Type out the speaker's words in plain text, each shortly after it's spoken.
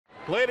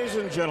Ladies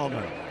and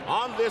gentlemen,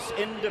 on this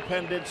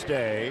Independence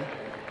Day,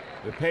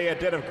 we pay a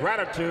debt of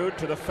gratitude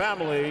to the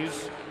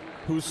families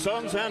whose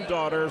sons and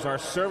daughters are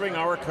serving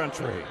our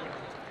country.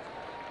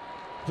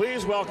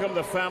 Please welcome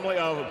the family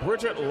of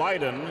Bridget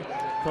Lydon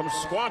from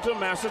Squantum,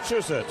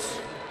 Massachusetts.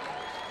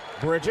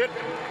 Bridget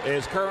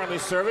is currently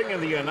serving in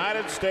the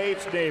United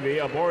States Navy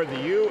aboard the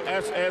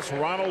USS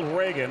Ronald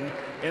Reagan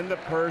in the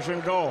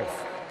Persian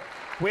Gulf.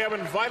 We have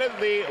invited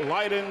the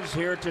Lydons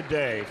here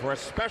today for a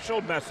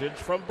special message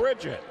from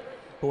Bridget,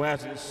 who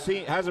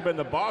hasn't been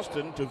to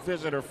Boston to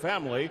visit her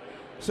family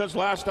since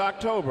last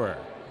October.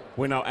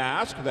 We now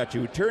ask that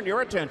you turn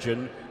your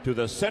attention to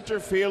the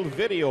center field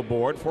video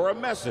board for a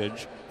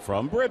message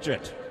from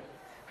Bridget.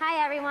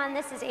 Hi everyone,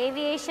 this is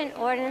Aviation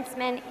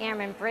Ordnanceman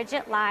Airman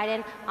Bridget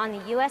Lydon on the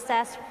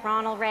USS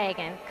Ronald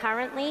Reagan,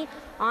 currently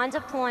on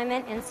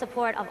deployment in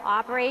support of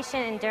Operation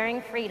Enduring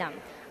Freedom.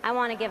 I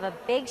want to give a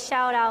big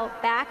shout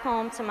out back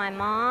home to my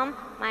mom,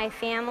 my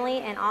family,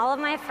 and all of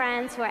my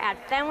friends who are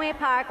at Fenway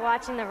Park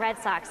watching the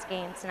Red Sox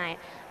game tonight.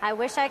 I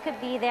wish I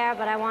could be there,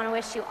 but I want to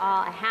wish you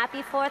all a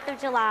happy 4th of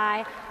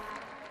July.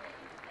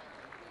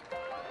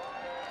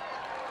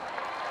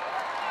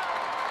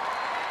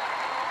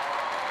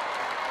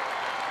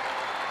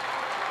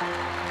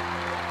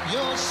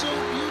 You're so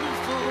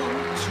beautiful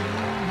to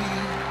me.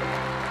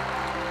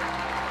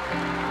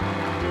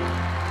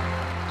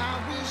 I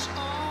wish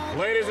all...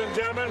 Ladies and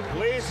gentlemen,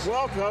 please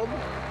welcome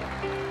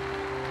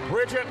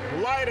Bridget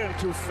Lydon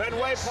to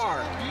Fenway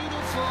Park.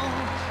 Beautiful,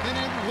 and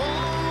it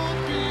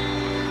won't be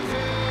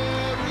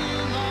very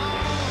long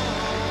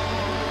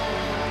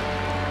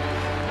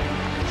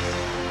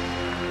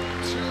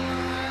till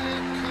I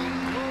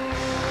come home.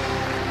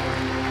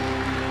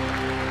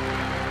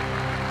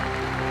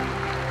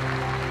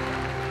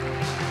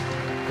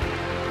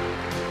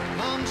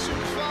 I'm so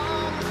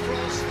far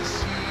across the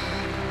sea,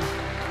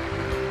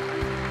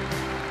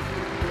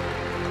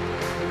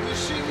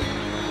 wishing you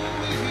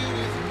were here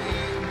with me.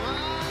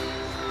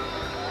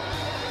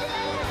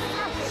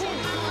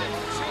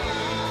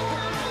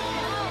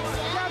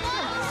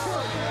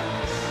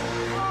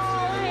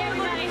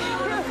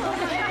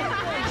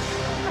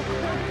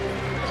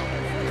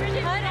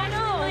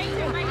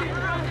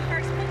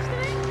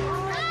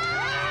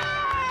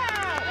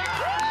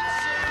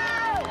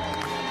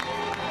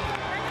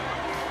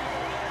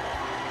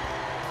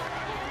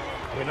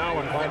 We now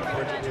invite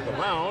Bridget to the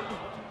mound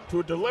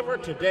to deliver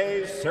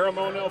today's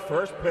ceremonial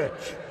first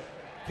pitch.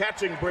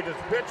 Catching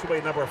Bridget's pitch will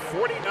be number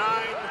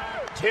 49,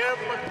 Tim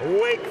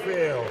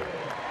Wakefield.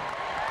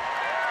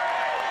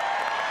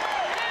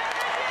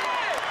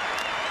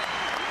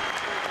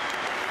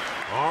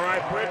 All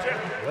right, Bridget,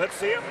 let's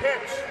see a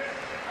pitch.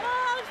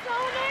 Oh, I'm so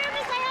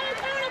nervous. I haven't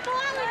thrown a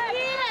ball in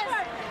years.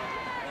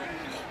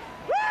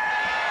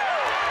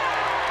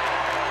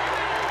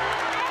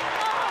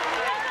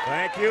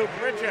 Thank you,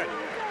 Bridget.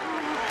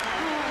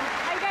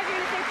 You guys are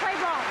going to say play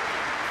ball.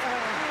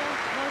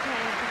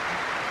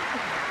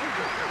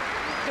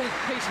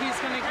 She's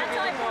going to give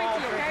you the ball.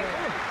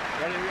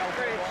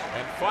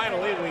 And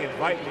finally, we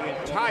invite the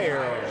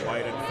entire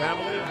Lydon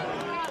family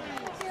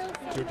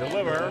to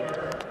deliver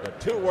the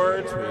two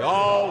words we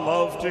all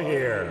love to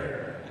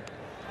hear.